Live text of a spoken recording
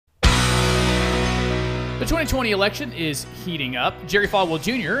The 2020 election is heating up. Jerry Falwell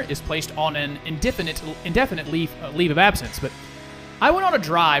Jr. is placed on an indefinite leave of absence. But I went on a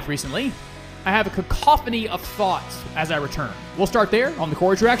drive recently. I have a cacophony of thoughts as I return. We'll start there on the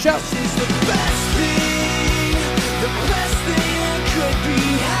Corey Track Show. This is the best thing that could be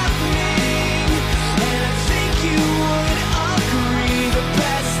happening. And I think you would agree. The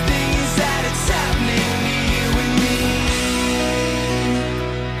best thing is that it's happening to you and me.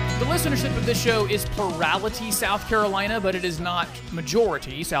 The listenership of this show is plurality South Carolina, but it is not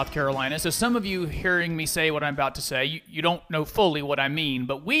majority South Carolina. So some of you hearing me say what I'm about to say, you don't know fully what I mean,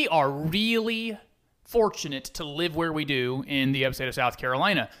 but we are really fortunate to live where we do in the upstate of South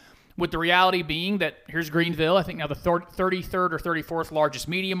Carolina. With the reality being that here's Greenville, I think now the 33rd or 34th largest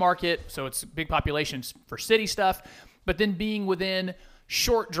media market, so it's big populations for city stuff, but then being within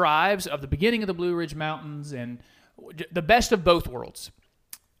short drives of the beginning of the Blue Ridge Mountains and the best of both worlds.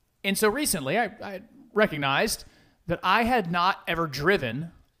 And so recently I recognized that I had not ever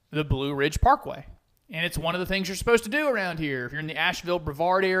driven the Blue Ridge Parkway. And it's one of the things you're supposed to do around here. If you're in the Asheville,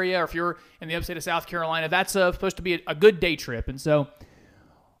 Brevard area, or if you're in the upstate of South Carolina, that's supposed to be a good day trip. And so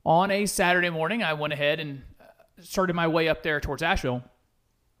on a Saturday morning, I went ahead and started my way up there towards Asheville.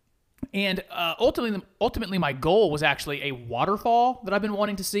 And ultimately, my goal was actually a waterfall that I've been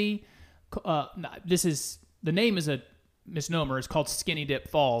wanting to see. The name is a misnomer. It's called Skinny Dip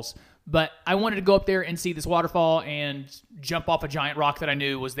Falls. But I wanted to go up there and see this waterfall and jump off a giant rock that I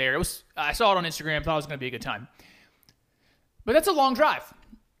knew was there. I saw it on Instagram, thought it was going to be a good time. But that's a long drive.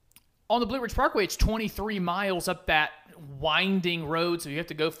 On the Blue Ridge Parkway, it's 23 miles up that winding road, so you have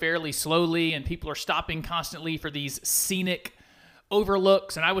to go fairly slowly, and people are stopping constantly for these scenic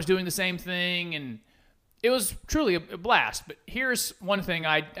overlooks, and I was doing the same thing, and it was truly a blast. But here's one thing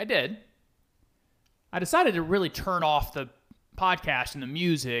I did. I decided to really turn off the podcast and the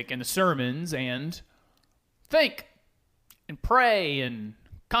music and the sermons and think and pray and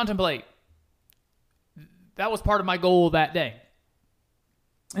contemplate. That was part of my goal that day.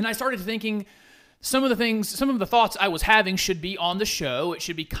 And I started thinking some of the thoughts I was having should be on the show. It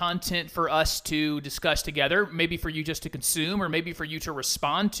should be content for us to discuss together, maybe for you just to consume or maybe for you to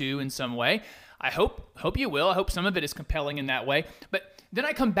respond to in some way. I hope you will. I hope some of it is compelling in that way. But then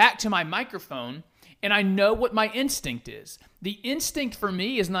I come back to my microphone and I know what my instinct is. The instinct for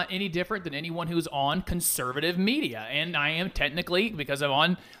me is not any different than anyone who's on conservative media. And I am technically, because I'm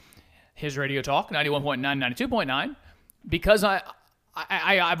on his Radio Talk, 91.9, 92.9, because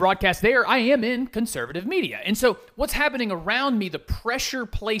I broadcast there, I am in conservative media. And so what's happening around me, the pressure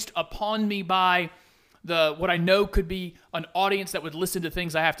placed upon me by what I know could be an audience that would listen to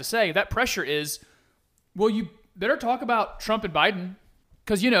things I have to say, that pressure is, well, you better talk about Trump and Biden.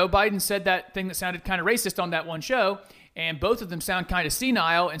 Because, Biden said that thing that sounded kind of racist on that one show, and both of them sound kind of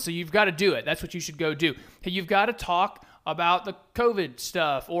senile, and so you've got to do it. That's what you should go do. Hey, you've got to talk about the COVID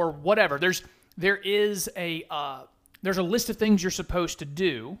stuff or whatever. There's a list of things you're supposed to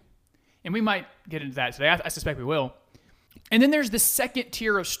do, and we might get into that today. I suspect we will. And then there's the second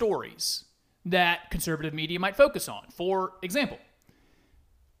tier of stories that conservative media might focus on. For example,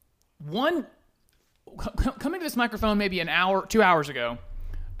 coming to this microphone maybe 2 hours ago,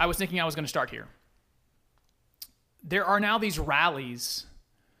 I was thinking I was going to start here. There are now these rallies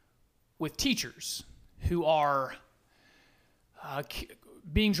with teachers who are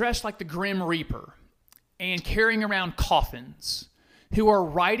being dressed like the Grim Reaper and carrying around coffins, who are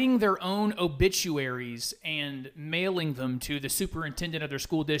writing their own obituaries and mailing them to the superintendent of their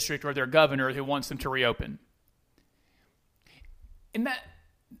school district or their governor who wants them to reopen. And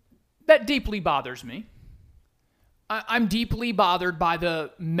that deeply bothers me. I'm deeply bothered by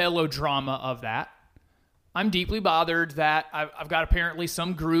the melodrama of that. I'm deeply bothered that I've got apparently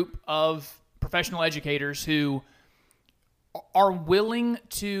some group of professional educators who are willing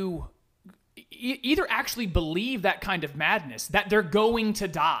to either actually believe that kind of madness, that they're going to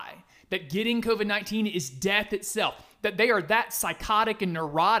die, that getting COVID-19 is death itself, that they are that psychotic and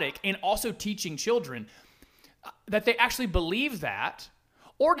neurotic and also teaching children, that they actually believe that,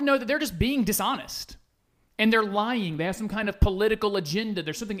 or to know that they're just being dishonest and they're lying. They have some kind of political agenda.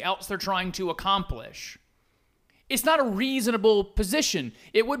 There's something else they're trying to accomplish. It's not a reasonable position.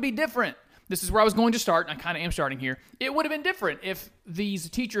 It would be different. This is where I was going to start, and I kind of am starting here. It would have been different if these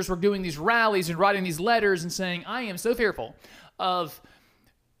teachers were doing these rallies and writing these letters and saying, I am so fearful of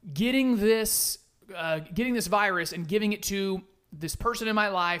getting this virus and giving it to this person in my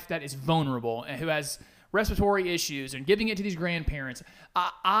life that is vulnerable and who has respiratory issues and giving it to these grandparents.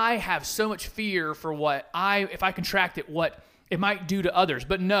 I have so much fear for if I contract it, what it might do to others.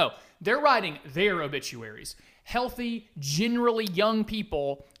 But no, they're writing their obituaries. Healthy, generally young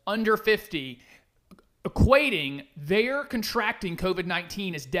people under 50 equating their contracting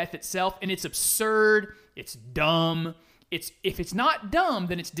COVID-19 as death itself, and it's absurd, it's dumb. If it's not dumb,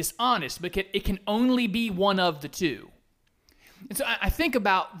 then it's dishonest, because it can only be one of the two. And so I think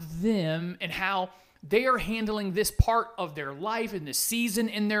about them and how they are handling this part of their life and this season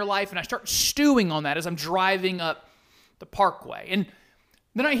in their life, and I start stewing on that as I'm driving up the parkway. And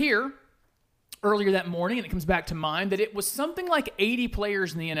then I hear earlier that morning, and it comes back to mind, that it was something like 80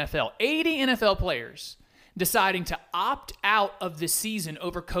 players in the NFL, 80 NFL players deciding to opt out of this season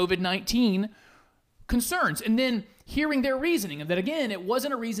over COVID-19 concerns. And then hearing their reasoning, and that again, it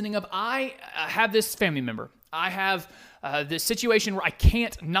wasn't a reasoning of, I have this family member, I have this situation where I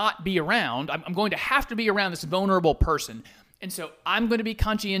can't not be around, I'm going to have to be around this vulnerable person. And so I'm going to be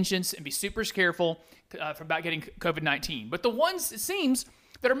conscientious and be super careful about getting COVID-19. But the ones, it seems,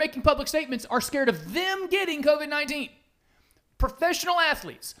 that are making public statements are scared of them getting COVID-19. Professional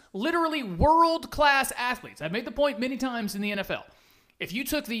athletes, literally world-class athletes. I've made the point many times in the NFL. If you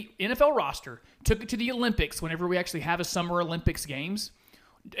took the NFL roster, took it to the Olympics, whenever we actually have a Summer Olympics games,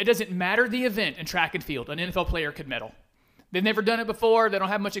 it doesn't matter the event in track and field, an NFL player could medal. They've never done it before. They don't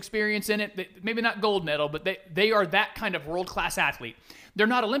have much experience in it. Maybe not gold medal, but they are that kind of world-class athlete. They're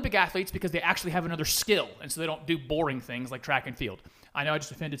not Olympic athletes because they actually have another skill, and so they don't do boring things like track and field. I know I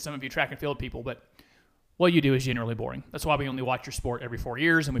just offended some of you track and field people, but what you do is generally boring. That's why we only watch your sport every 4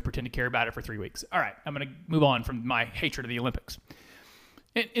 years, and we pretend to care about it for 3 weeks. All right, I'm going to move on from my hatred of the Olympics.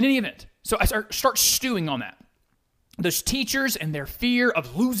 In any event, so I start stewing on that. Those teachers and their fear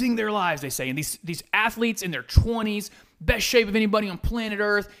of losing their lives, they say, and these athletes in their 20s, best shape of anybody on planet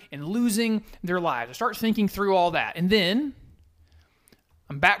Earth, and losing their lives. I start thinking through all that. And then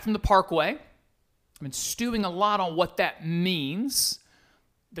I'm back from the parkway. I've been stewing a lot on what that means,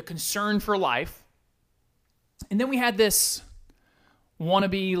 the concern for life. And then we had this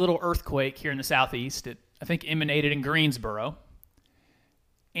wannabe little earthquake here in the southeast. It, I think, emanated in Greensboro.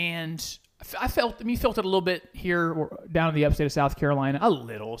 And I felt, you felt it a little bit here or down in the upstate of South Carolina, a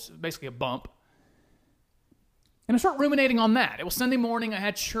little, so basically a bump. And I start ruminating on that. It was Sunday morning. I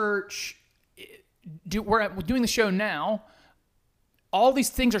had church. We're doing the show now. All these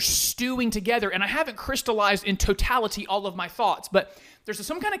things are stewing together, and I haven't crystallized in totality all of my thoughts, but there's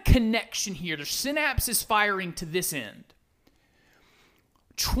some kind of connection here. There's synapses firing to this end.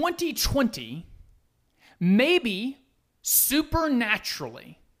 2020, maybe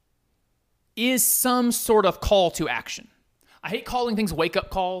supernaturally, is some sort of call to action. I hate calling things wake-up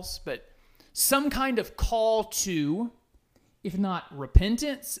calls, but some kind of call to, if not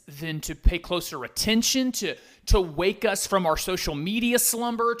repentance, then to pay closer attention, to wake us from our social media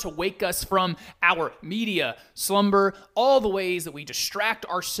slumber, to wake us from our media slumber, all the ways that we distract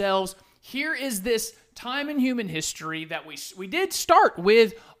ourselves. Here is this time in human history that we did start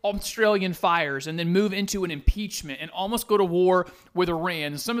with Australian fires and then move into an impeachment and almost go to war with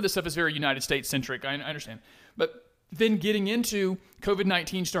Iran. Some of this stuff is very United States centric, I understand. But then getting into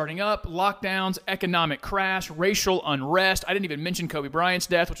COVID-19 starting up, lockdowns, economic crash, racial unrest. I didn't even mention Kobe Bryant's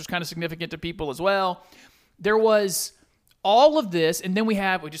death, which was kind of significant to people as well. There was all of this, and then we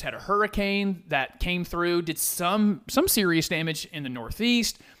just had a hurricane that came through, did some serious damage in the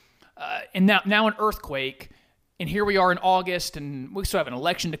Northeast, and now an earthquake. And here we are in August, and we still have an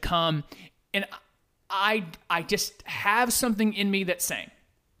election to come. And I just have something in me that's saying,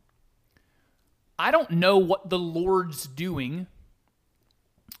 I don't know what the Lord's doing.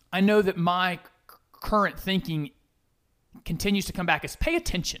 I know that my current thinking continues to come back as pay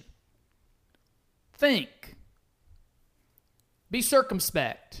attention. Think. Be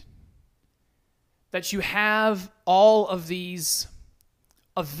circumspect. That you have all of these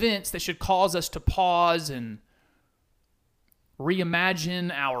events that should cause us to pause and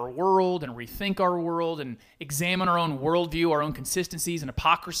reimagine our world and rethink our world and examine our own worldview, our own consistencies and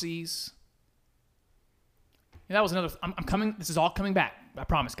hypocrisies. And that was another. I'm coming. This is all coming back. I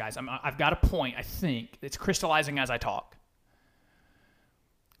promise, guys. I've got a point. I think it's crystallizing as I talk.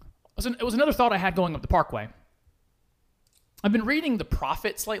 It was another thought I had going up the parkway. I've been reading the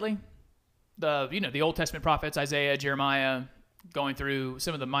prophets lately. The Old Testament prophets, Isaiah, Jeremiah, going through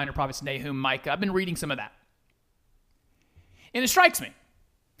some of the minor prophets, Nahum, Micah. I've been reading some of that. And it strikes me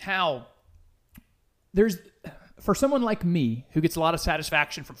how for someone like me who gets a lot of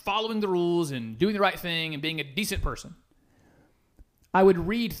satisfaction from following the rules and doing the right thing and being a decent person, I would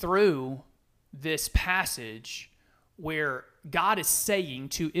read through this passage where God is saying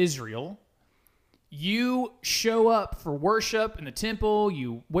to Israel, You show up for worship in the temple,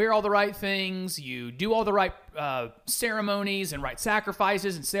 you wear all the right things, you do all the right ceremonies and right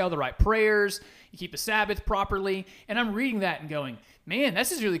sacrifices and say all the right prayers, you keep the Sabbath properly. And I'm reading that and going, man,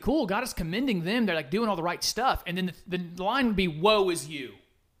 this is really cool. God is commending them. They're like doing all the right stuff. And then the line would be, woe is you.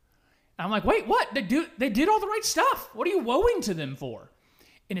 And I'm like, wait, what? They did all the right stuff. What are you woeing to them for?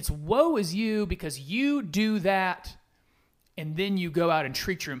 And it's woe is you because you do that and then you go out and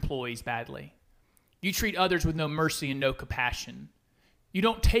treat your employees badly. You treat others with no mercy and no compassion. You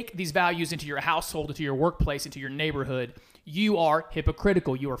don't take these values into your household, into your workplace, into your neighborhood. You are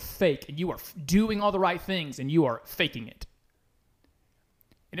hypocritical. You are fake. And you are doing all the right things, and you are faking it.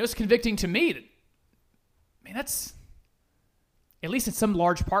 And it was convicting to me that, man, that's, at least in some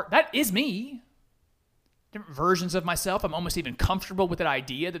large part, that is me. Different versions of myself. I'm almost even comfortable with that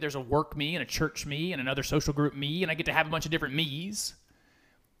idea that there's a work me and a church me and another social group me, and I get to have a bunch of different me's.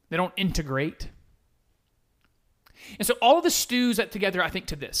 They don't integrate. And so all of the stews that together, I think,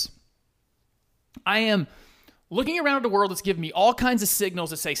 to this. I am looking around at the world that's given me all kinds of signals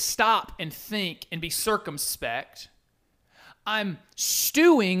that say stop and think and be circumspect. I'm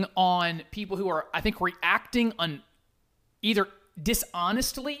stewing on people who are, I think, reacting either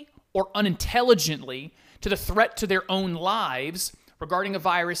dishonestly or unintelligently to the threat to their own lives regarding a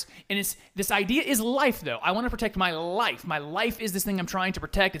virus. And this idea is life, though. I want to protect my life. My life is this thing I'm trying to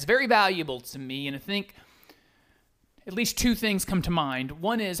protect. It's very valuable to me, and I think at least two things come to mind.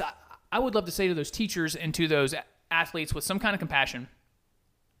 One is I would love to say to those teachers and to those athletes with some kind of compassion,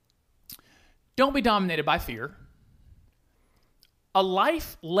 don't be dominated by fear. A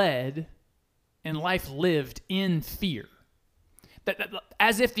life led and life lived in fear. That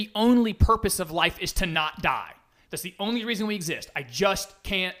as if the only purpose of life is to not die. That's the only reason we exist. I just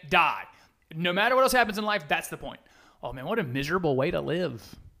can't die. No matter what else happens in life, that's the point. Oh man, what a miserable way to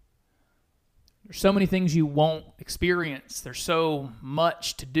live. There's so many things you won't experience. There's so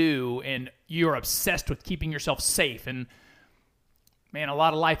much to do, and you're obsessed with keeping yourself safe. And man, a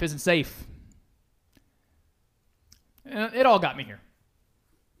lot of life isn't safe. It all got me here.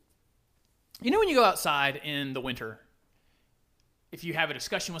 You know when you go outside in the winter, if you have a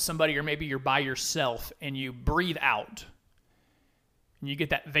discussion with somebody or maybe you're by yourself and you breathe out and you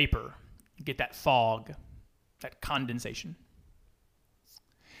get that vapor, you get that fog, that condensation.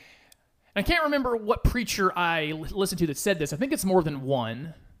 And I can't remember what preacher I listened to that said this. I think it's more than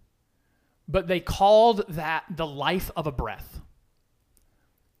one. But they called that the life of a breath.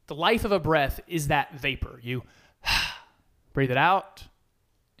 The life of a breath is that vapor. You breathe it out.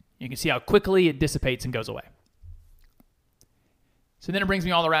 You can see how quickly it dissipates and goes away. So then it brings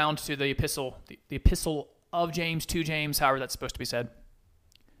me all around to the epistle of James, to James, however that's supposed to be said.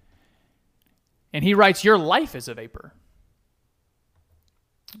 And he writes, your life is a vapor.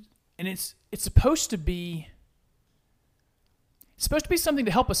 And it's supposed to be something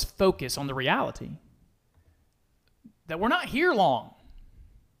to help us focus on the reality that we're not here long.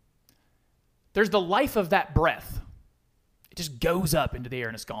 There's the life of that breath. It just goes up into the air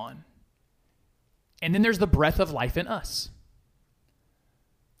and it's gone. And then there's the breath of life in us.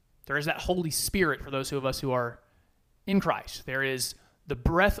 There is that Holy Spirit for those of us who are in Christ. There is the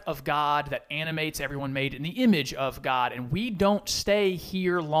breath of God that animates everyone made in the image of God, and we don't stay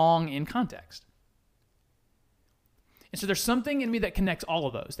here long in context. And so there's something in me that connects all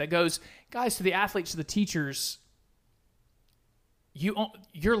of those, that goes, guys, to the athletes, to the teachers,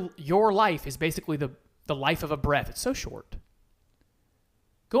 your life is basically the life of a breath. It's so short.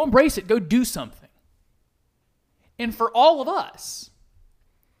 Go embrace it. Go do something. And for all of us,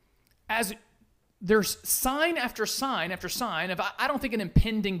 as there's sign after sign after sign of, I don't think an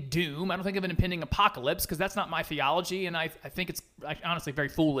impending doom. I don't think of an impending apocalypse because that's not my theology, and I think it's honestly very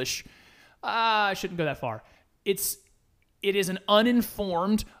foolish. I shouldn't go that far. It is an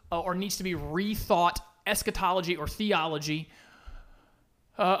uninformed or needs to be rethought eschatology or theology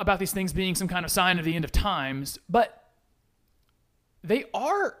about these things being some kind of sign of the end of times, but they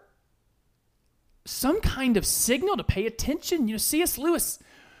are some kind of signal to pay attention. You know, C.S. Lewis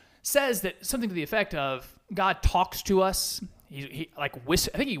says that something to the effect of God talks to us. I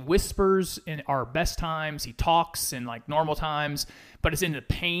think he whispers in our best times. He talks in like normal times, but it's in the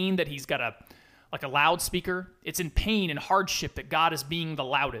pain that he's got a loudspeaker. It's in pain and hardship that God is being the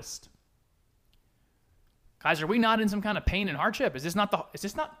loudest. Guys, are we not in some kind of pain and hardship? Is this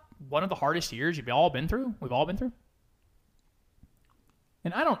not one of the hardest years you've all been through? We've all been through.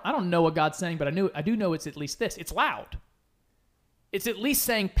 And I don't know what God's saying, but I do know it's at least this. It's loud. It's at least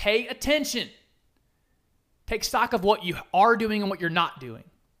saying, pay attention. Take stock of what you are doing and what you're not doing.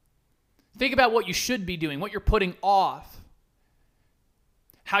 Think about what you should be doing, what you're putting off.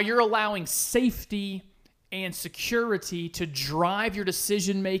 how you're allowing safety and security to drive your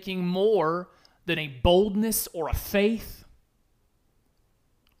decision-making more than a boldness or a faith.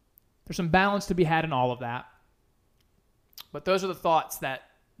 There's some balance to be had in all of that. But those are the thoughts that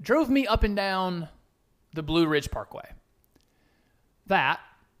drove me up and down the Blue Ridge Parkway. That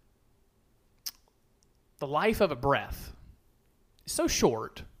the life of a breath is so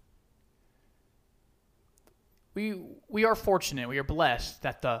short. We are fortunate, we are blessed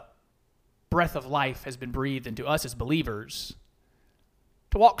that the breath of life has been breathed into us as believers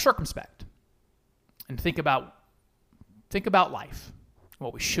to walk circumspect and think about life,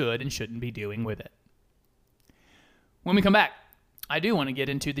 what we should and shouldn't be doing with it. When we come back, I do want to get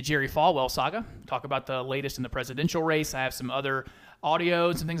into the Jerry Falwell saga, talk about the latest in the presidential race. I have some other audio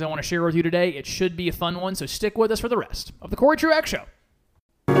and some things I want to share with you today. It should be a fun one, so stick with us for the rest of the Corey Truax Show.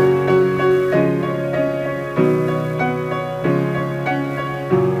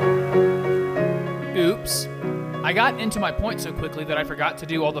 Oops. I got into my point so quickly that I forgot to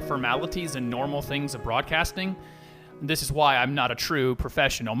do all the formalities and normal things of broadcasting. This is why I'm not a true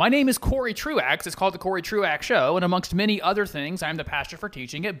professional. My name is Corey Truax. It's called The Corey Truax Show, and amongst many other things, I'm the pastor for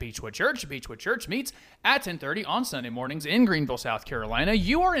teaching at Beechwood Church. Beechwood Church meets at 10:30 on Sunday mornings in Greenville, South Carolina.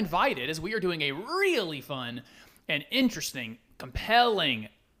 You are invited as we are doing a really fun and interesting, compelling,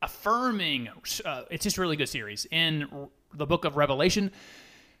 affirming, it's just a really good series in the book of Revelation.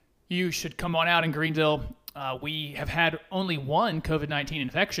 You should come on out in Greenville. We have had only one COVID-19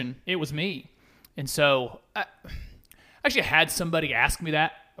 infection. It was me. And so I actually had somebody ask me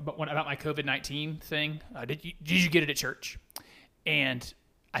that about my COVID-19 thing. Did you get it at church? And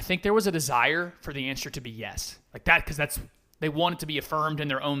I think there was a desire for the answer to be yes. Like that, because they want it to be affirmed in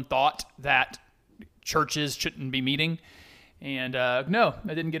their own thought that churches shouldn't be meeting. And no,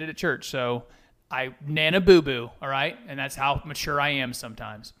 I didn't get it at church. So I nana boo-boo, all right? And that's how mature I am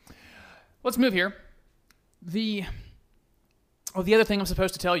sometimes. Let's move here. The other thing I'm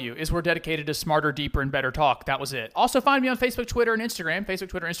supposed to tell you is we're dedicated to smarter, deeper, and better talk. That was it. Also, find me on Facebook, Twitter, and Instagram. Facebook,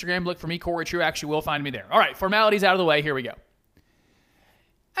 Twitter, Instagram. Look for me, Corey Truax. You will find me there. All right, formalities out of the way. Here we go.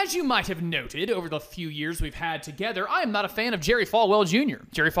 As you might have noted over the few years we've had together, I am not a fan of Jerry Falwell Jr.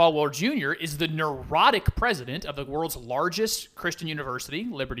 Jerry Falwell Jr. is the neurotic president of the world's largest Christian university,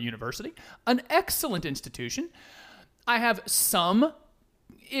 Liberty University, an excellent institution. I have some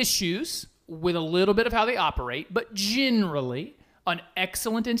issues with a little bit of how they operate, but generally an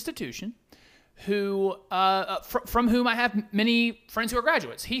excellent institution who from whom I have many friends who are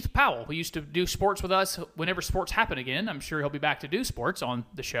graduates. Heath Powell, who used to do sports with us whenever sports happen again. I'm sure he'll be back to do sports on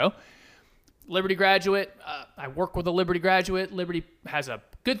the show. Liberty graduate. I work with a Liberty graduate. Liberty has a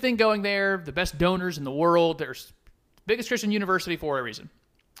good thing going there, the best donors in the world. There's the biggest Christian university for a reason.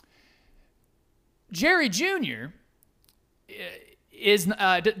 Jerry Jr.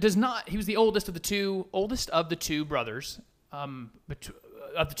 Does not. He was the oldest of the two brothers,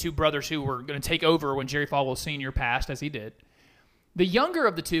 who were going to take over when Jerry Falwell Sr. passed, as he did. The younger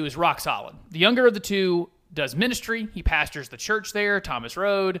of the two is rock solid. The younger of the two does ministry. He pastors the church there, Thomas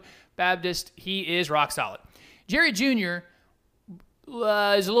Road Baptist. He is rock solid. Jerry Jr.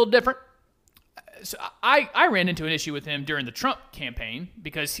 Is a little different. So I ran into an issue with him during the Trump campaign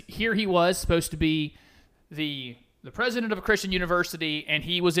because here he was supposed to be the president of a Christian university, and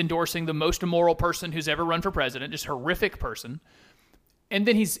he was endorsing the most immoral person who's ever run for president, just horrific person. And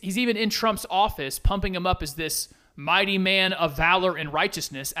then he's even in Trump's office, pumping him up as this mighty man of valor and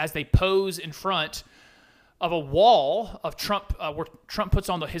righteousness as they pose in front of a wall of Trump, where Trump puts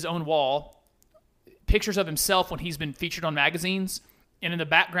on his own wall pictures of himself when he's been featured on magazines. And in the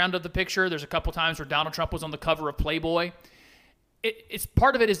background of the picture, there's a couple times where Donald Trump was on the cover of Playboy. It's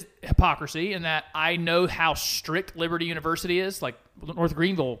part of it is hypocrisy in that I know how strict Liberty University is. Like North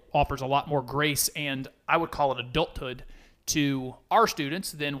Greenville offers a lot more grace and I would call it adulthood to our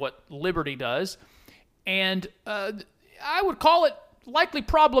students than what Liberty does. And I would call it likely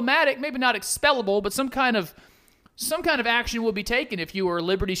problematic, maybe not expellable, but some kind of action will be taken if you were a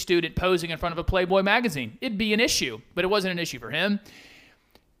Liberty student posing in front of a Playboy magazine. It'd be an issue, but it wasn't an issue for him.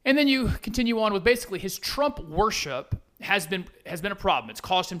 And then you continue on with basically his Trump worship has been a problem. It's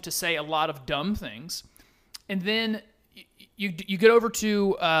caused him to say a lot of dumb things. And then you get over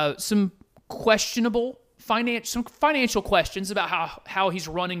to some questionable financial questions about how he's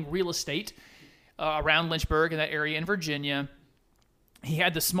running real estate around Lynchburg and that area in Virginia. He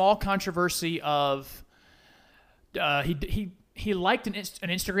had the small controversy of he liked an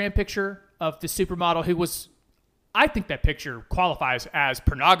Instagram picture of the supermodel who was, I think that picture qualifies as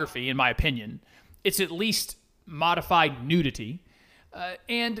pornography in my opinion. It's at least modified nudity.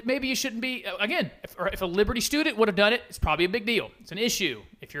 And maybe you shouldn't be, again, if a Liberty student would have done it, it's probably a big deal. It's an issue.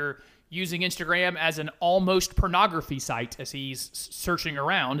 If you're using Instagram as an almost pornography site, as he's searching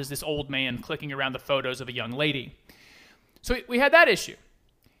around, as this old man clicking around the photos of a young lady. So we had that issue.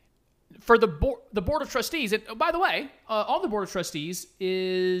 For the Board of Trustees, and by the way, all the Board of Trustees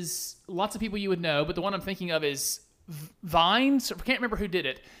is lots of people you would know, but the one I'm thinking of is Vines. I can't remember who did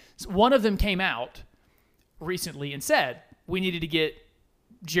it. One of them came out recently and said, we needed to get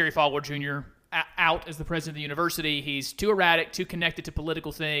Jerry Falwell Jr. out as the president of the university. He's too erratic, too connected to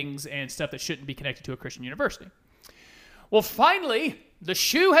political things and stuff that shouldn't be connected to a Christian university. Well, finally, the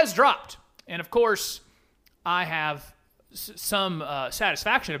shoe has dropped. And of course, I have some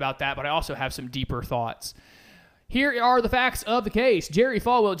satisfaction about that, but I also have some deeper thoughts. Here are the facts of the case. Jerry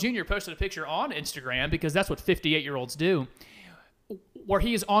Falwell Jr. posted a picture on Instagram, because that's what 58-year-olds do, where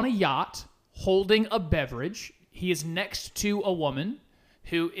he is on a yacht holding a beverage. He is next to a woman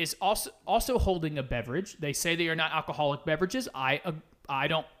who is also holding a beverage. They say they are not alcoholic beverages. I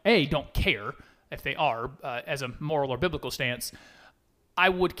don't care if they are, as a moral or biblical stance. I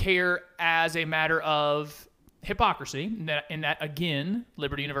would care as a matter of hypocrisy, in that, again,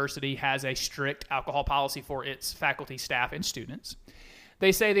 Liberty University has a strict alcohol policy for its faculty, staff, and students.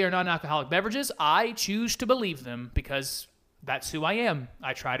 They say they are non-alcoholic beverages. I choose to believe them because that's who I am.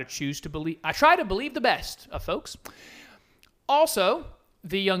 I try to believe the best of folks. Also,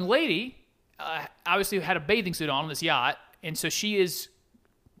 the young lady obviously had a bathing suit on this yacht, and so she is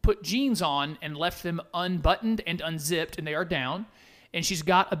put jeans on and left them unbuttoned and unzipped, and they are down, and she's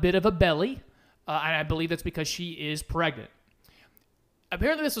got a bit of a belly. And I believe that's because she is pregnant.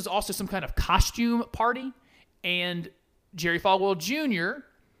 Apparently, this was also some kind of costume party, and Jerry Falwell Jr.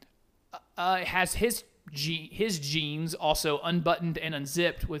 Has his jeans also unbuttoned and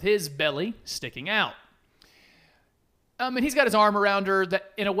unzipped with his belly sticking out. And he's got his arm around her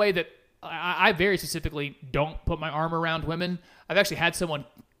in a way that I very specifically don't put my arm around women. I've actually had someone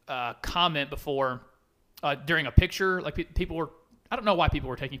comment before during a picture, like people were, I don't know why people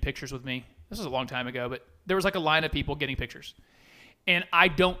were taking pictures with me. This was a long time ago, but there was like a line of people getting pictures. And I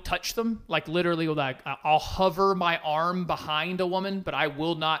don't touch them. Like literally, like I'll hover my arm behind a woman, but I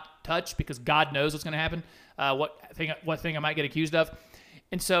will not touch because God knows what's going to happen. What thing I might get accused of.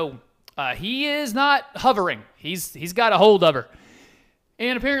 And so he is not hovering. He's got a hold of her.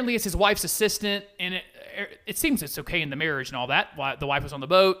 And apparently it's his wife's assistant, and it seems it's okay in the marriage and all that. The wife was on the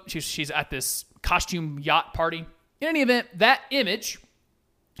boat. She's at this costume yacht party. In any event, that image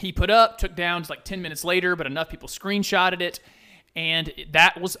he put up, took down like 10 minutes later, but enough people screenshotted it, and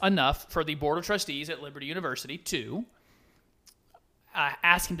that was enough for the Board of Trustees at Liberty University to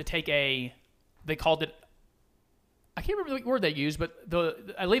ask him to take they called it, I can't remember the word they used, but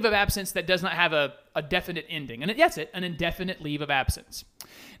a leave of absence that does not have a definite ending. And that's it, an indefinite leave of absence.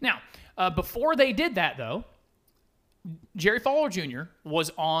 Now, before they did that, though, Jerry Falwell Jr.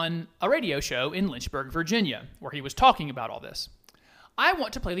 was on a radio show in Lynchburg, Virginia, where he was talking about all this. I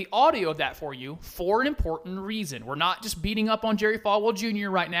want to play the audio of that for you for an important reason. We're not just beating up on Jerry Falwell Jr.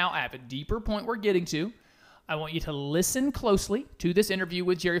 right now. I have a deeper point we're getting to. I want you to listen closely to this interview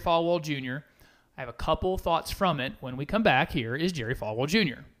with Jerry Falwell Jr. I have a couple thoughts from it. When we come back, here is Jerry Falwell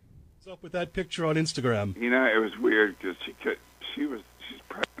Jr. What's up with that picture on Instagram? You know, it was weird because she's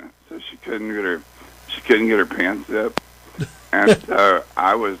pregnant, so she couldn't get her pants zipped, and so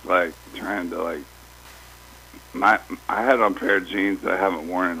I was like trying to I had on a pair of jeans that I haven't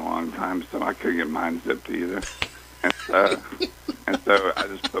worn in a long time, so I couldn't get mine zipped either. And so I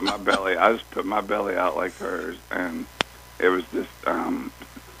just put my belly out like hers, and it was just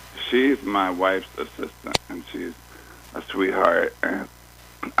she's my wife's assistant, and she's a sweetheart, and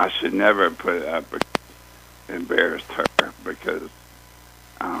I should never have put it up, embarrassed her, because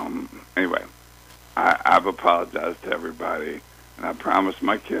anyway, I've apologized to everybody, and I promised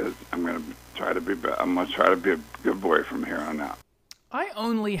my kids I'm gonna try to be a good boy from here on out. I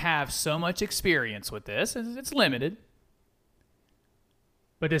only have so much experience with this, it's limited.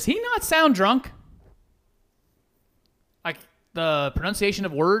 But does he not sound drunk? Like the pronunciation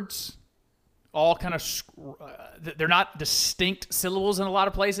of words, all kind of, they're not distinct syllables in a lot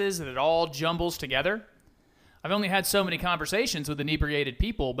of places, and it all jumbles together. I've only had so many conversations with inebriated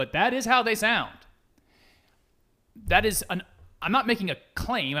people, but that is how they sound. I'm not making a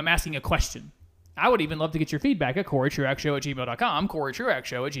claim, I'm asking a question. I would even love to get your feedback at CoreyTruaxShow@gmail.com,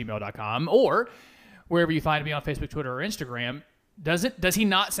 CoreyTruaxShow@gmail.com, or wherever you find me on Facebook, Twitter, or Instagram. Does he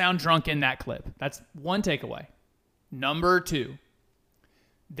not sound drunk in that clip? That's one takeaway. Number two,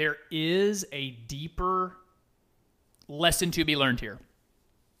 there is a deeper lesson to be learned here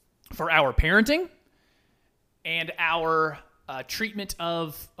for our parenting and our treatment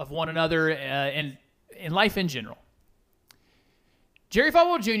of one another and in life in general. Jerry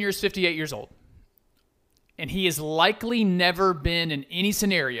Falwell Jr. is 58 years old, and he has likely never been in any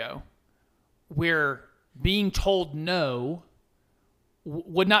scenario where being told no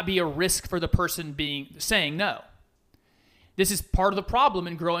would not be a risk for the person saying no. This is part of the problem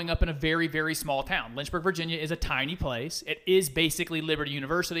in growing up in a very, very small town. Lynchburg, Virginia is a tiny place. It is basically Liberty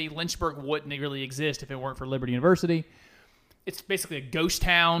University. Lynchburg wouldn't really exist if it weren't for Liberty University. It's basically a ghost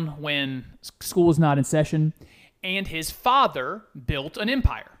town when school is not in session. And his father built an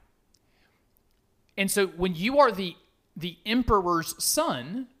empire. And so when you are the emperor's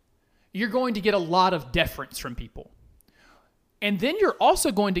son, you're going to get a lot of deference from people. And then you're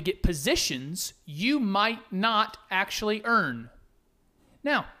also going to get positions you might not actually earn.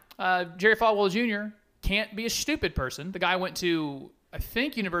 Now, Jerry Falwell Jr. can't be a stupid person. The guy went to, I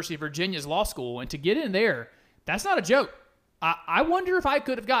think, University of Virginia's law school, and to get in there, that's not a joke. I wonder if I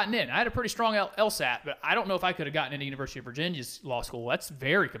could have gotten in. I had a pretty strong LSAT, but I don't know if I could have gotten into University of Virginia's law school. That's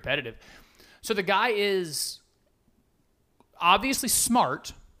very competitive. So the guy is obviously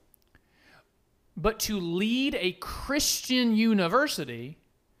smart, but to lead a Christian university,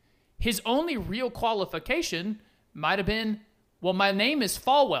 his only real qualification might have been, well, my name is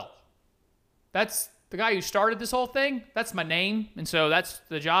Falwell. That's the guy who started this whole thing. That's my name, and so that's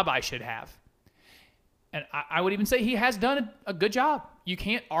the job I should have. And I would even say he has done a good job. You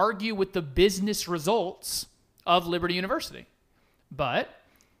can't argue with the business results of Liberty University. But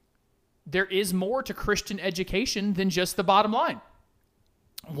there is more to Christian education than just the bottom line.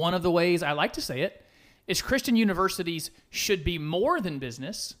 One of the ways I like to say it is Christian universities should be more than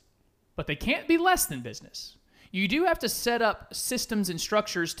business, but they can't be less than business. You do have to set up systems and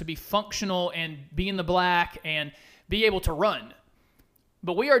structures to be functional and be in the black and be able to run.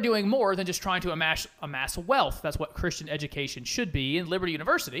 But we are doing more than just trying to amass wealth. That's what Christian education should be. In Liberty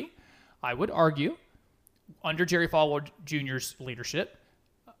University, I would argue, under Jerry Falwell Jr.'s leadership,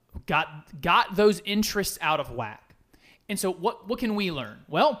 got those interests out of whack. And so what can we learn?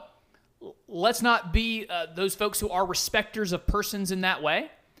 Well, let's not be those folks who are respecters of persons in that way.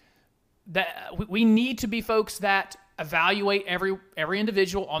 That we need to be folks that evaluate every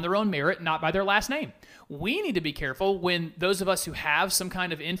individual on their own merit, not by their last name. We need to be careful when those of us who have some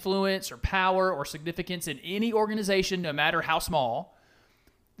kind of influence or power or significance in any organization, no matter how small,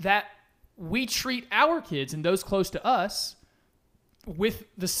 that we treat our kids and those close to us with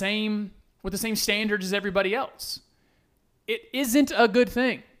the same standards as everybody else. It isn't a good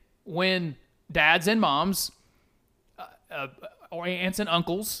thing when dads and moms or aunts and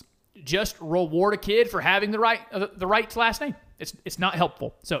uncles just reward a kid for having the right last name. It's not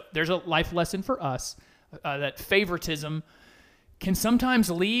helpful. So there's a life lesson for us that favoritism can sometimes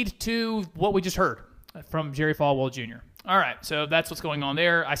lead to what we just heard from Jerry Falwell Jr. All right, so that's what's going on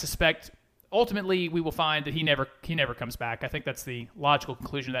there. I suspect ultimately we will find that he never comes back. I think that's the logical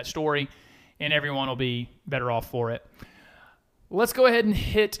conclusion of that story, and everyone will be better off for it. Let's go ahead and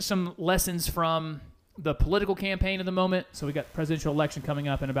hit some lessons from the political campaign of the moment. So we got presidential election coming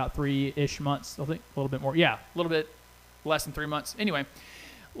up in about 3-ish months. I think a little bit more. Yeah, a little bit less than 3 months. Anyway,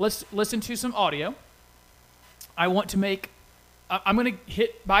 let's listen to some audio. I'm going to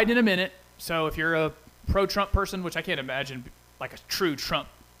hit Biden in a minute. So if you're a pro-Trump person, which I can't imagine like a true Trump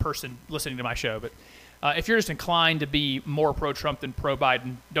person listening to my show, but if you're just inclined to be more pro-Trump than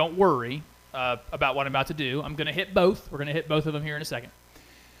pro-Biden, don't worry about what I'm about to do. I'm going to hit both. We're going to hit both of them here in a second.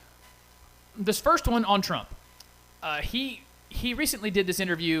 This first one on Trump. He recently did this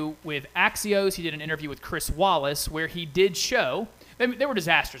interview with Axios. He did an interview with Chris Wallace where he did show – they were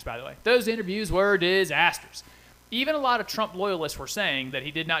disasters, by the way. Those interviews were disasters. Even a lot of Trump loyalists were saying that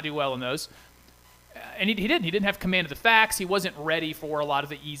he did not do well in those. And he didn't. He didn't have command of the facts. He wasn't ready for a lot of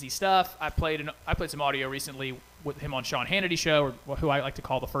the easy stuff. I played some audio recently with him on Sean Hannity's show, or who I like to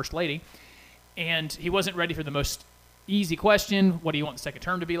call the First Lady. And he wasn't ready for the most easy question. What do you want the second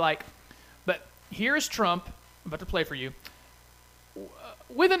term to be like? But here's Trump, I'm about to play for you,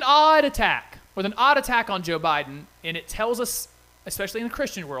 with an odd attack on Joe Biden, and it tells us, especially in the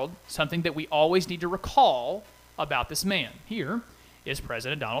Christian world, something that we always need to recall about this man. Here is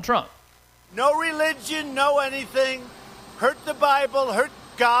President Donald Trump. No religion, no anything. Hurt the Bible, hurt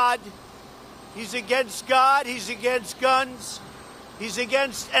God. He's against God, he's against guns, he's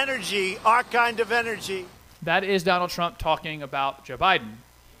against energy, our kind of energy. That is Donald Trump talking about Joe Biden.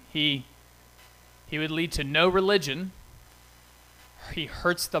 He would lead to no religion. He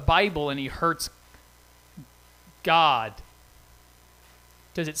hurts the Bible and he hurts God.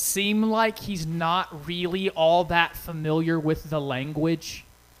 Does it seem like he's not really all that familiar with the language?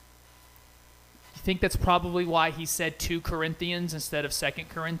 You think that's probably why he said 2 Corinthians instead of 2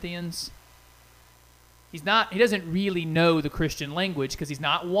 Corinthians? He doesn't really know the Christian language because he's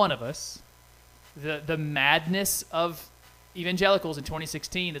not one of us. The madness of evangelicals in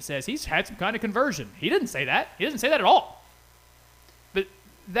 2016 that says he's had some kind of conversion. He didn't say that. He doesn't say that at all. But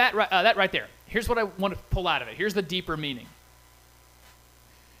that right there, here's what I want to pull out of it. Here's the deeper meaning.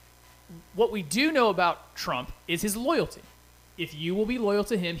 What we do know about Trump is his loyalty. If you will be loyal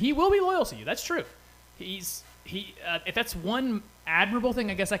to him, he will be loyal to you. That's true. If that's one admirable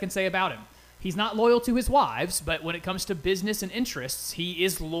thing I guess I can say about him. He's not loyal to his wives, but when it comes to business and interests, he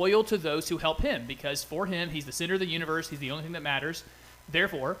is loyal to those who help him because for him, he's the center of the universe. He's the only thing that matters.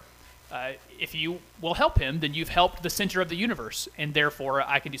 Therefore, if you will help him, then you've helped the center of the universe, and therefore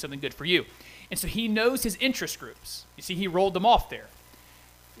I can do something good for you. And so he knows his interest groups. You see, he rolled them off there.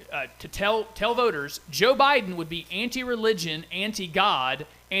 To tell voters, Joe Biden would be anti-religion, anti-God,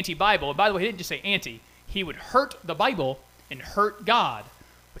 anti-Bible. And by the way, he didn't just say anti. He would hurt the Bible and hurt God,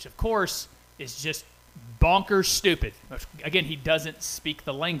 which of course is just bonkers stupid. Again, he doesn't speak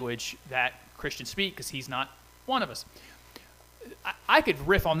the language that Christians speak because he's not one of us. I could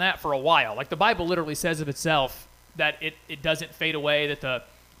riff on that for a while. Like the Bible literally says of itself that it doesn't fade away, that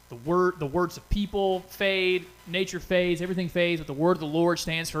the words of people fade, nature fades, everything fades, but the word of the Lord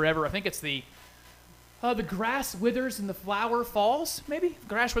stands forever. I think it's the grass withers and the flower falls, maybe? The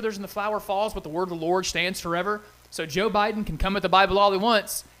grass withers and the flower falls, but the word of the Lord stands forever. So Joe Biden can come at the Bible all he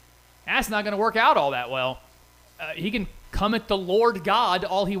wants. That's not going to work out all that well. He can come at the Lord God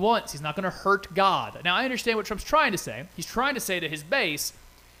all he wants. He's not going to hurt God. Now, I understand what Trump's trying to say. He's trying to say to his base,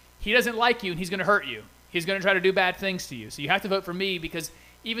 he doesn't like you and he's going to hurt you. He's going to try to do bad things to you. So you have to vote for me because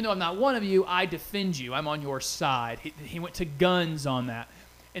even though I'm not one of you, I defend you. I'm on your side. He went to guns on that.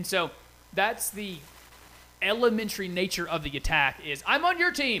 And so that's the elementary nature of the attack is, I'm on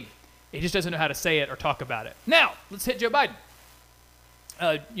your team. He just doesn't know how to say it or talk about it. Now, let's hit Joe Biden.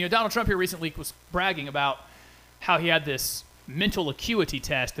 Donald Trump here recently was bragging about how he had this mental acuity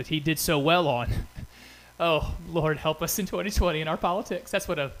test that he did so well on. Oh, Lord, help us in 2020 in our politics. That's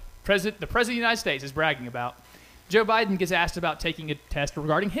what the President of the United States is bragging about. Joe Biden gets asked about taking a test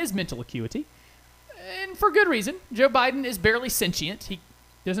regarding his mental acuity, and for good reason. Joe Biden is barely sentient. He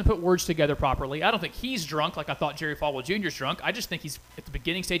doesn't put words together properly. I don't think he's drunk like I thought Jerry Falwell Jr. is drunk. I just think he's at the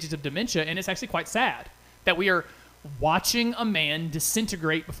beginning stages of dementia, and it's actually quite sad that we are watching a man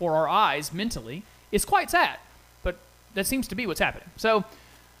disintegrate before our eyes mentally. It's quite sad, but that seems to be what's happening. So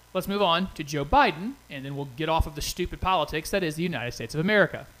let's move on to Joe Biden, and then we'll get off of the stupid politics that is the United States of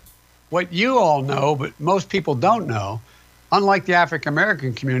America. What you all know, but most people don't know, unlike the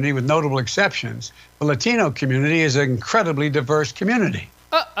African-American community, with notable exceptions, the Latino community is an incredibly diverse community.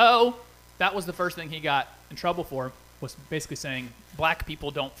 Uh-oh. That was the first thing he got in trouble for, was basically saying black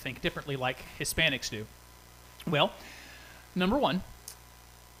people don't think differently like Hispanics do. Well, number one,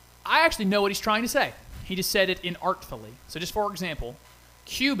 I actually know what he's trying to say. He just said it inartfully. So just for example,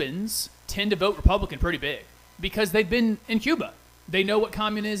 Cubans tend to vote Republican pretty big because they've been in Cuba. They know what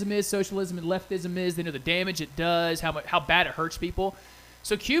communism is, socialism, and leftism is. They know the damage it does, how bad it hurts people.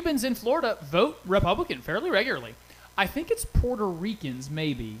 So Cubans in Florida vote Republican fairly regularly. I think it's Puerto Ricans,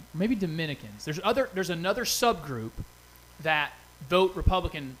 maybe Dominicans. There's another subgroup that vote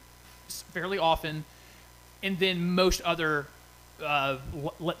Republican fairly often, and then most other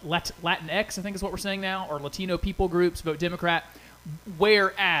Latinx, I think is what we're saying now, or Latino people groups vote Democrat.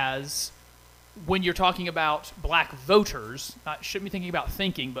 Whereas when you're talking about black voters, shouldn't be thinking about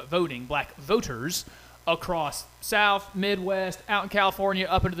thinking, but voting, black voters across South, Midwest, out in California,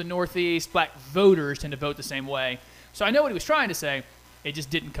 up into the Northeast, black voters tend to vote the same way. So I know what he was trying to say. It just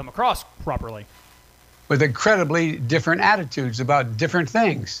didn't come across properly. With incredibly different attitudes about different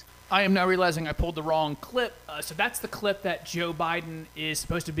things. I am now realizing I pulled the wrong clip. So that's the clip that Joe Biden is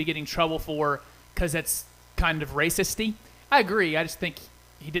supposed to be getting trouble for because that's kind of racist-y. I agree. I just think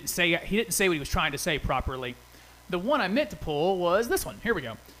he didn't say what he was trying to say properly. The one I meant to pull was this one. Here we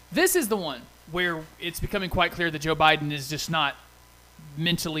go. This is the one where it's becoming quite clear that Joe Biden is just not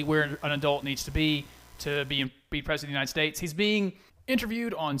mentally where an adult needs to be president of the United States. He's being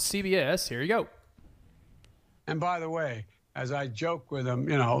interviewed on CBS. Here you go. And by the way, as I joke with him,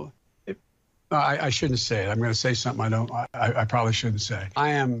 I shouldn't say it. I'm going to say something I probably shouldn't say. I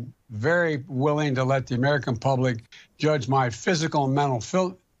am very willing to let the American public judge my physical and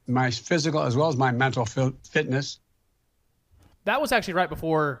mental my physical as well as my mental fitness. That was actually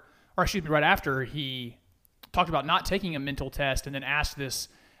right after he talked about not taking a mental test and then asked this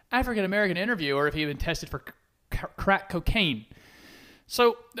African-American interviewer if he had been tested for crack cocaine.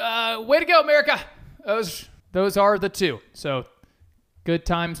 So, way to go, America. Those are the two. So, good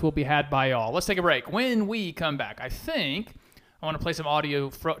times will be had by all. Let's take a break. When we come back, I think I want to play some audio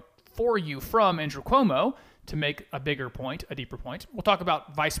for for you from Andrew Cuomo to make a bigger point, a deeper point. We'll talk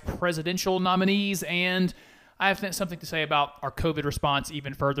about vice presidential nominees, and I have something to say about our COVID response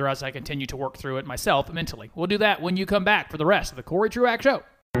even further as I continue to work through it myself mentally. We'll do that when you come back for the rest of the Corey Truax Show.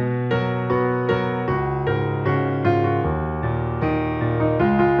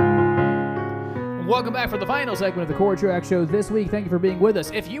 Welcome back for the final segment of the Corey Truax Show this week. Thank you for being with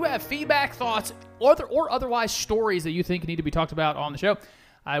us. If you have feedback, thoughts, or otherwise stories that you think need to be talked about on the show,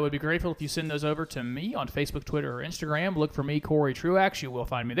 I would be grateful if you send those over to me on Facebook, Twitter, or Instagram. Look for me, Corey Truax. You will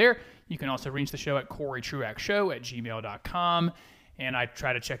find me there. You can also reach the show at CoreyTruaxShow@gmail.com, and I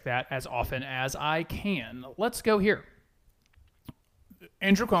try to check that as often as I can. Let's go here.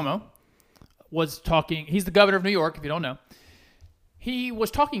 Andrew Cuomo was talking. He's the governor of New York, if you don't know. He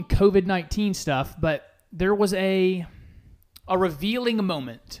was talking COVID-19 stuff, but there was a revealing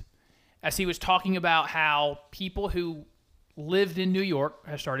moment as he was talking about how people who lived in New York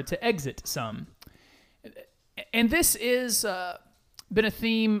have started to exit some. And this is been a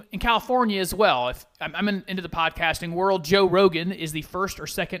theme in California as well. If I'm into the podcasting world, Joe Rogan is the first or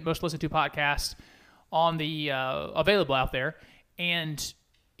second most listened to podcast on the available out there, and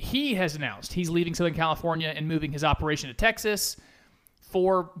he has announced he's leaving Southern California and moving his operation to Texas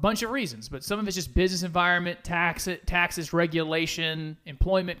for a bunch of reasons, but some of it's just business environment, taxes, regulation,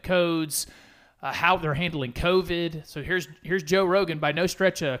 employment codes, how they're handling COVID. So here's Joe Rogan, by no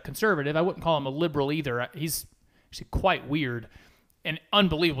stretch a conservative. I wouldn't call him a liberal either. He's actually quite weird and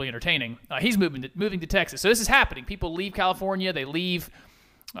unbelievably entertaining. He's moving to Texas. So this is happening. People leave California. They leave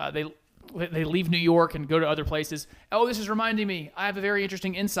New York and go to other places. Oh, this is reminding me. I have a very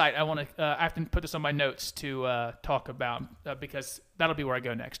interesting insight. I have to put this on my notes to talk about because that'll be where I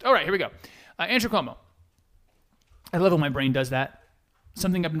go next. All right, here we go. Andrew Cuomo. I love when my brain does that.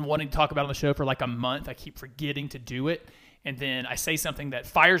 Something I've been wanting to talk about on the show for like a month. I keep forgetting to do it, and then I say something that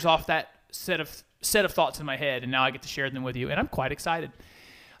fires off that set of thoughts in my head, and now I get to share them with you, and I'm quite excited.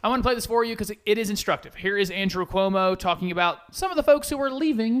 I want to play this for you because it is instructive. Here is Andrew Cuomo talking about some of the folks who are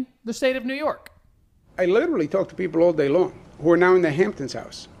leaving the state of New York. I literally talk to people all day long who are now in their Hamptons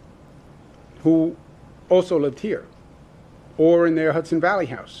house, who also lived here, or in their Hudson Valley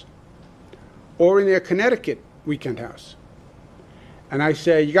house, or in their Connecticut weekend house. And I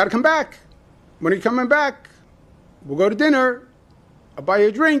say, you got to come back. When are you coming back? We'll go to dinner. I'll buy you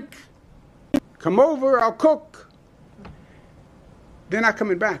a drink. Come over, I'll cook. They're not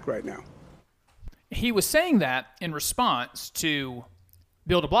coming back right now. He was saying that in response to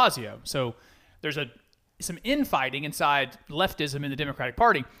Bill de Blasio. So there's some infighting inside leftism in the Democratic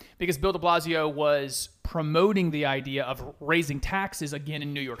Party because Bill de Blasio was promoting the idea of raising taxes again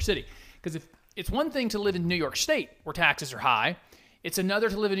in New York City. Because if it's one thing to live in New York State where taxes are high, it's another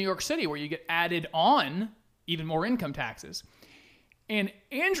to live in New York City where you get added on even more income taxes. And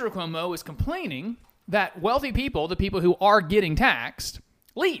Andrew Cuomo is complaining that wealthy people, the people who are getting taxed,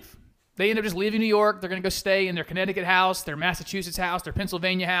 leave. They end up just leaving New York. They're going to go stay in their Connecticut house, their Massachusetts house, their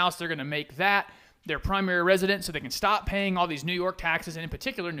Pennsylvania house. They're going to make that their primary residence so they can stop paying all these New York taxes, and in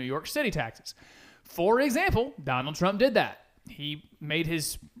particular, New York City taxes. For example, Donald Trump did that. He made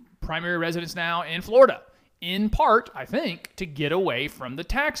his primary residence now in Florida, in part, I think, to get away from the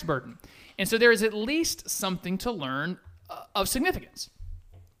tax burden. And so there is at least something to learn of significance.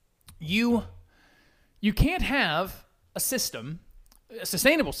 You can't have a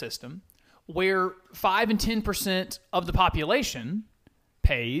sustainable system, where 5 and 10% of the population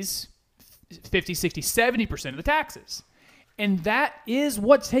pays 50, 60, 70% of the taxes. And that is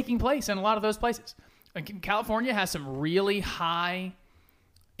what's taking place in a lot of those places. California has some really high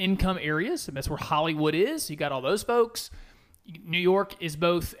income areas, and that's where Hollywood is. You got all those folks. New York is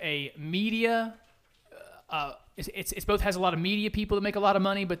both a media, it's both has a lot of media people that make a lot of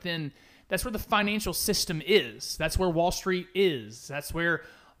money, but then that's where the financial system is. That's where Wall Street is. That's where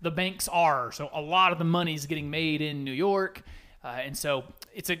the banks are. So a lot of the money is getting made in New York. And so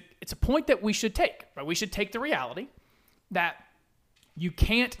it's a point that we should take. Right? We should take the reality that you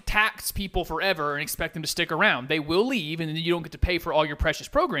can't tax people forever and expect them to stick around. They will leave, and then you don't get to pay for all your precious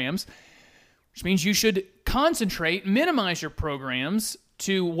programs, which means you should concentrate, minimize your programs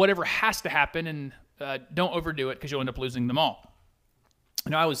to whatever has to happen, and don't overdo it because you'll end up losing them all.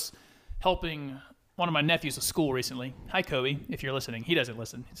 You know, I was helping one of my nephews at school recently. Hi, Kobe, if you're listening. He doesn't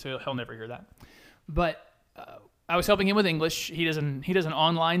listen, so he'll never hear that. But I was helping him with English. He does an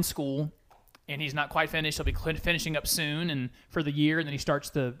online school, and he's not quite finished. He'll be finishing up soon and for the year, and then he starts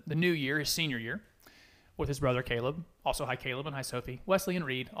the new year, his senior year, with his brother Caleb. Also, hi, Caleb, and hi, Sophie. Wesley and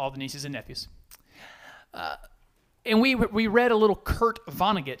Reed, all the nieces and nephews. And we read a little Kurt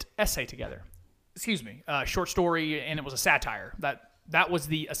Vonnegut essay together. Short story, and it was a satire. That was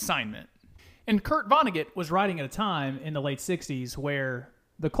the assignment. And Kurt Vonnegut was writing at a time in the late 60s where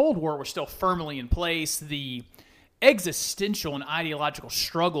the Cold War was still firmly in place. The existential and ideological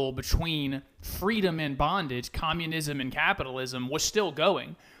struggle between freedom and bondage, communism and capitalism, was still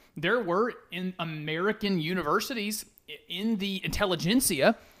going. There were, in American universities, in the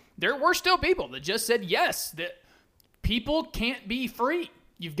intelligentsia, there were still people that just said, yes, that people can't be free.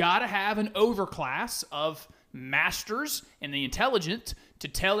 You've got to have an overclass of masters and the intelligent to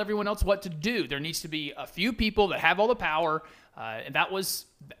tell everyone else what to do. There needs to be a few people that have all the power. And that was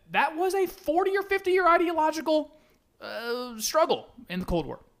a 40 or 50 year ideological struggle in the Cold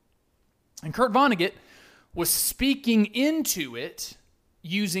War. And Kurt Vonnegut was speaking into it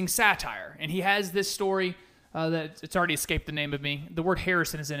using satire. And he has this story that it's already escaped the name of me. The word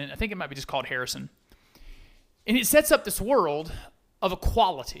Harrison is in it. I think it might be just called Harrison. And it sets up this world of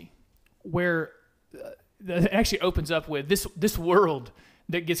equality where it actually opens up with this world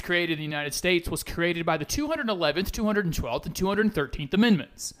that gets created in the United States was created by the 211th, 212th, and 213th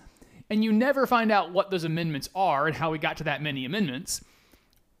Amendments. And you never find out what those amendments are and how we got to that many amendments.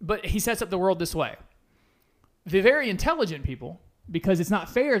 But he sets up the world this way. The very intelligent people, because it's not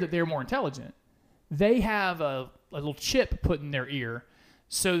fair that they're more intelligent, they have a little chip put in their ear.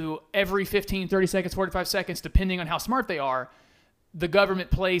 So every 15, 30 seconds, 45 seconds, depending on how smart they are, the government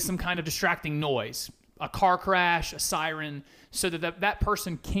plays some kind of distracting noise, a car crash, a siren, so that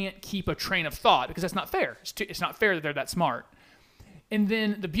person can't keep a train of thought, because that's not fair. It's not fair that they're that smart. And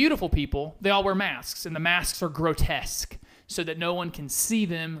then the beautiful people, they all wear masks, and the masks are grotesque so that no one can see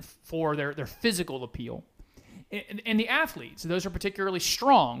them for their physical appeal. And the athletes, those are particularly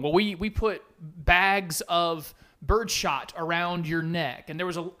strong. Well, we put bags of birdshot around your neck, and there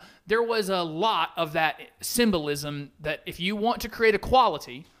was a lot of that symbolism that if you want to create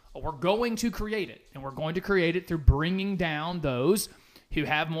equality, we're going to create it, and we're going to create it through bringing down those who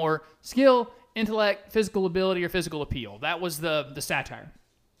have more skill, intellect, physical ability, or physical appeal. That was the satire.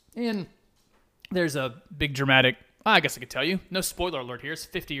 And there's a big dramatic, I guess I could tell you, no spoiler alert here, it's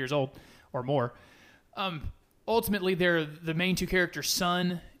 50 years old or more. Ultimately, they're the main two characters'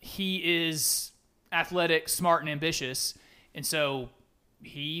 son. He is athletic, smart, and ambitious. And so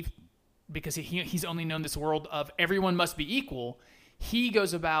because he's only known this world of everyone must be equal, he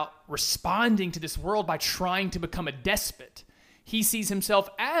goes about responding to this world by trying to become a despot. He sees himself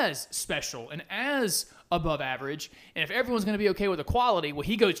as special and as above average. And if everyone's going to be okay with equality, well,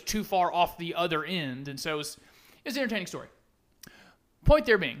 he goes too far off the other end. And so it's an entertaining story. Point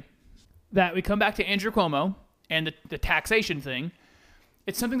there being that we come back to Andrew Cuomo and the taxation thing.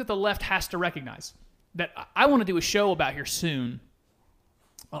 It's something that the left has to recognize. That I want to do a show about here soon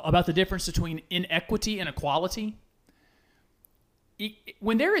about the difference between inequity and equality.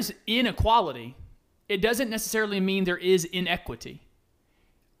 When there is inequality, it doesn't necessarily mean there is inequity.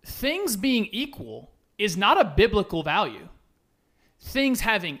 Things being equal is not a biblical value. Things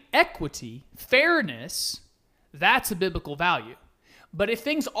having equity, fairness, that's a biblical value. But if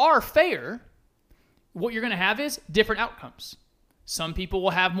things are fair, what you're going to have is different outcomes. Some people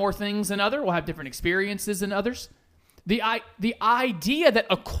will have more things than others, will have different experiences than others. The idea that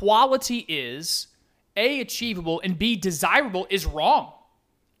equality is A, achievable, and B, desirable is wrong.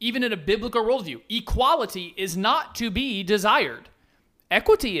 Even in a biblical worldview, equality is not to be desired.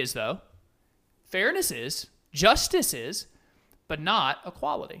 Equity is, though. Fairness is. Justice is. But not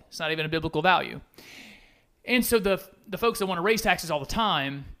equality. It's not even a biblical value. And so the folks that want to raise taxes all the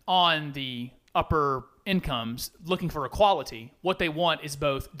time on the upper incomes looking for equality, what they want is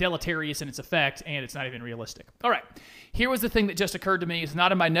both deleterious in its effect and it's not even realistic. All right, here was the thing that just occurred to me. It's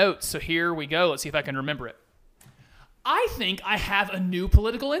not in my notes, so here we go. Let's see if I can remember it. I think I have a new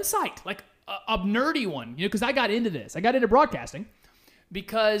political insight, like a nerdy one, because I got into this. I got into broadcasting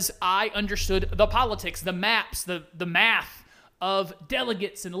because I understood the politics, the maps, the math of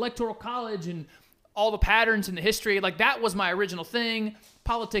delegates and electoral college and all the patterns in the history. Like, that was my original thing.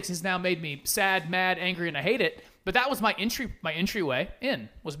 Politics has now made me sad, mad, angry, and I hate it. But that was my entryway in,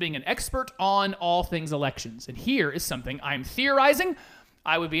 was being an expert on all things elections. And here is something I'm theorizing.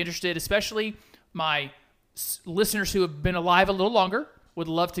 I would be interested, especially my listeners who have been alive a little longer, would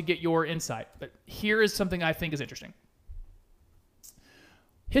love to get your insight. But here is something I think is interesting.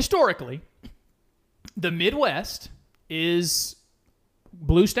 Historically, the Midwest is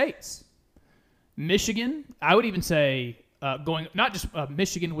blue states. Michigan, I would even say, going not just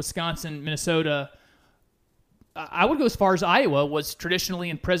Michigan, Wisconsin, Minnesota, I would go as far as Iowa was traditionally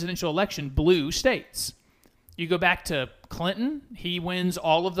in presidential election blue states. You go back to Clinton, he wins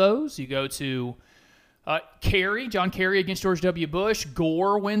all of those. You go to John Kerry against George W. Bush.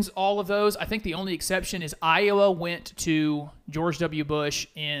 Gore wins all of those. I think the only exception is Iowa went to George W. Bush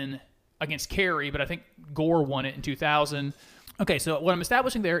against Kerry, but I think Gore won it in 2000. Okay, so what I'm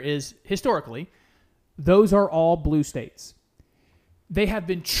establishing there is, historically, those are all blue states. They have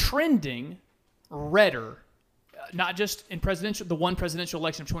been trending redder, not just in the one presidential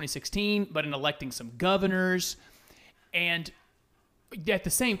election of 2016, but in electing some governors. And at the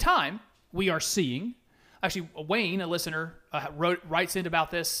same time, we are seeing, actually, Wayne, a listener, writes in about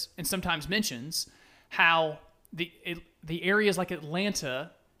this and sometimes mentions how the areas like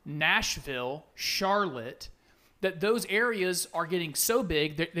Atlanta, Nashville, Charlotte, that those areas are getting so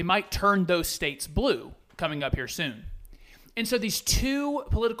big that they might turn those states blue coming up here soon. And so these two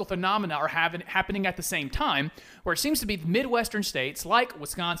political phenomena are happening at the same time, where it seems to be the Midwestern states like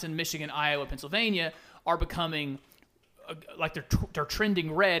Wisconsin, Michigan, Iowa, Pennsylvania are becoming like they're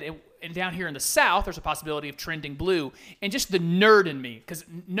trending red, and down here in the South, there's a possibility of trending blue. And just the nerd in me, because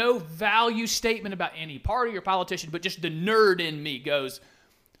no value statement about any party or politician, but just the nerd in me goes,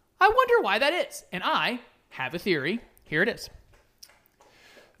 I wonder why that is. And I have a theory. Here it is.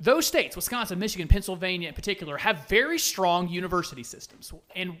 Those states, Wisconsin, Michigan, Pennsylvania in particular, have very strong university systems.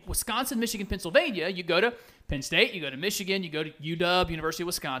 In Wisconsin, Michigan, Pennsylvania, you go to Penn State, you go to Michigan, you go to UW, University of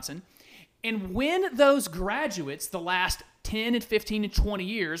Wisconsin. And when those graduates, the last 10 and 15 and 20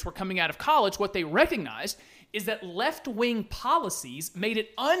 years, were coming out of college, what they recognized is that left-wing policies made it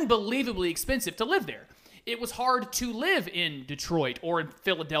unbelievably expensive to live there. It was hard to live in Detroit or in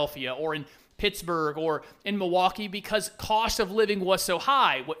Philadelphia or in Pittsburgh or in Milwaukee because cost of living was so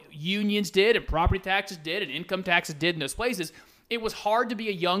high. What unions did and property taxes did and income taxes did in those places, it was hard to be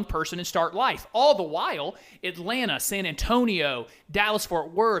a young person and start life. All the while, Atlanta, San Antonio,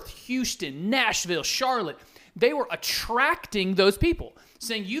 Dallas-Fort Worth, Houston, Nashville, Charlotte, they were attracting those people,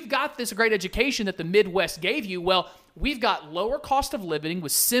 saying, you've got this great education that the Midwest gave you. Well, we've got lower cost of living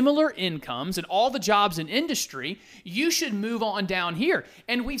with similar incomes and all the jobs in industry. You should move on down here.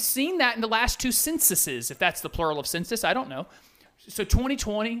 And we've seen that in the last two censuses, if that's the plural of census, I don't know. So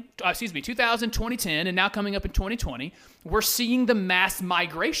 2010, and now coming up in 2020, we're seeing the mass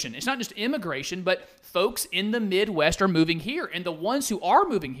migration. It's not just immigration, but folks in the Midwest are moving here. And the ones who are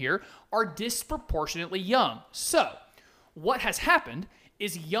moving here are disproportionately young. So what has happened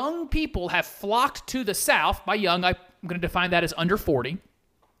is young people have flocked to the South. By young, I'm going to define that as under 40.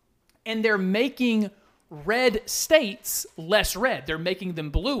 And they're making red states less red. They're making them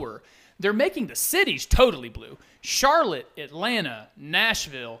bluer. They're making the cities totally blue. Charlotte, Atlanta,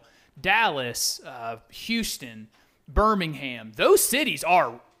 Nashville, Dallas, Houston, Birmingham. Those cities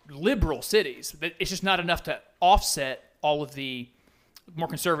are liberal cities. It's just not enough to offset all of the more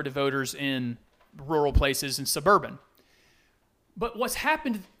conservative voters in rural places and suburban. But what's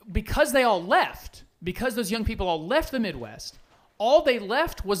happened, because they all left, because those young people all left the Midwest, all they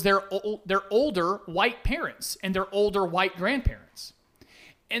left was their older white parents and their older white grandparents.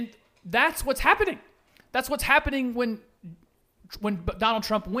 And that's what's happening. That's what's happening when Donald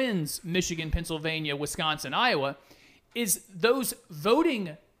Trump wins Michigan, Pennsylvania, Wisconsin, Iowa, is those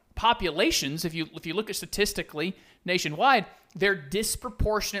voting populations, if you look at statistically nationwide, they're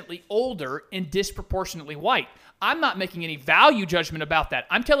disproportionately older and disproportionately white. I'm not making any value judgment about that.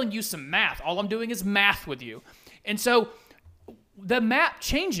 I'm telling you some math. All I'm doing is math with you. And so the map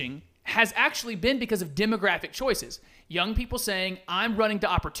changing has actually been because of demographic choices. Young people saying, I'm running to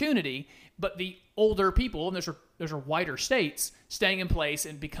opportunity, but the older people, and those are whiter states, staying in place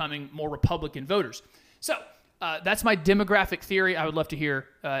and becoming more Republican voters. So that's my demographic theory. I would love to hear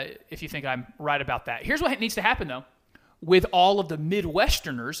if you think I'm right about that. Here's what needs to happen, though, with all of the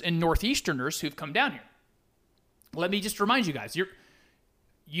Midwesterners and Northeasterners who've come down here. Let me just remind you guys,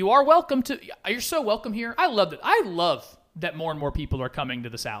 you're welcome to. You're so welcome here. I love that more and more people are coming to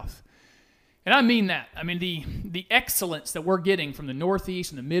the South. And I mean that. I mean, the excellence that we're getting from the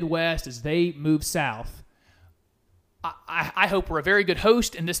Northeast and the Midwest as they move south, I hope we're a very good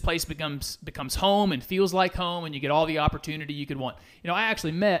host and this place becomes home and feels like home and you get all the opportunity you could want. You know, I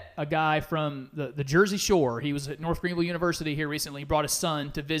actually met a guy from the Jersey Shore. He was at North Greenville University here recently. He brought his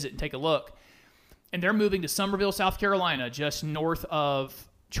son to visit and take a look. And they're moving to Summerville, South Carolina, just north of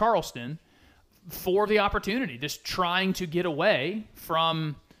Charleston, for the opportunity, just trying to get away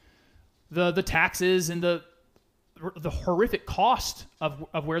from the taxes and the horrific cost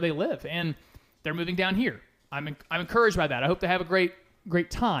of where they live. And they're moving down here. I'm encouraged by that. I hope they have a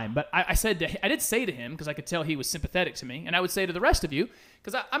great time. But I did say to him, because I could tell he was sympathetic to me, and I would say to the rest of you,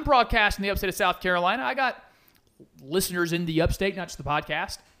 because I'm broadcasting the upstate of South Carolina. I got listeners in the upstate, not just the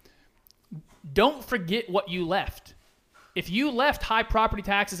podcast. Don't forget what you left. If you left high property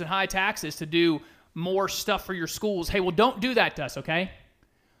taxes and high taxes to do more stuff for your schools. Hey, well, don't do that to us, okay?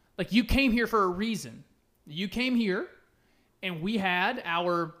 Like, you came here for a reason. You came here, and we had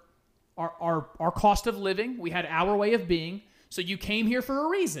our cost of living. We had our way of being. So you came here for a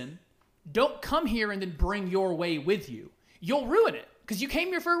reason. Don't come here and then bring your way with you. You'll ruin it because you came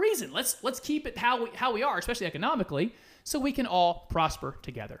here for a reason. Let's keep it how we are, especially economically, so we can all prosper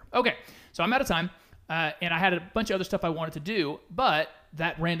together. Okay, so I'm out of time, and I had a bunch of other stuff I wanted to do, but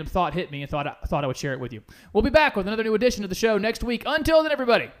that random thought hit me and thought I would share it with you. We'll be back with another new edition of the show next week. Until then,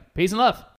 everybody, peace and love.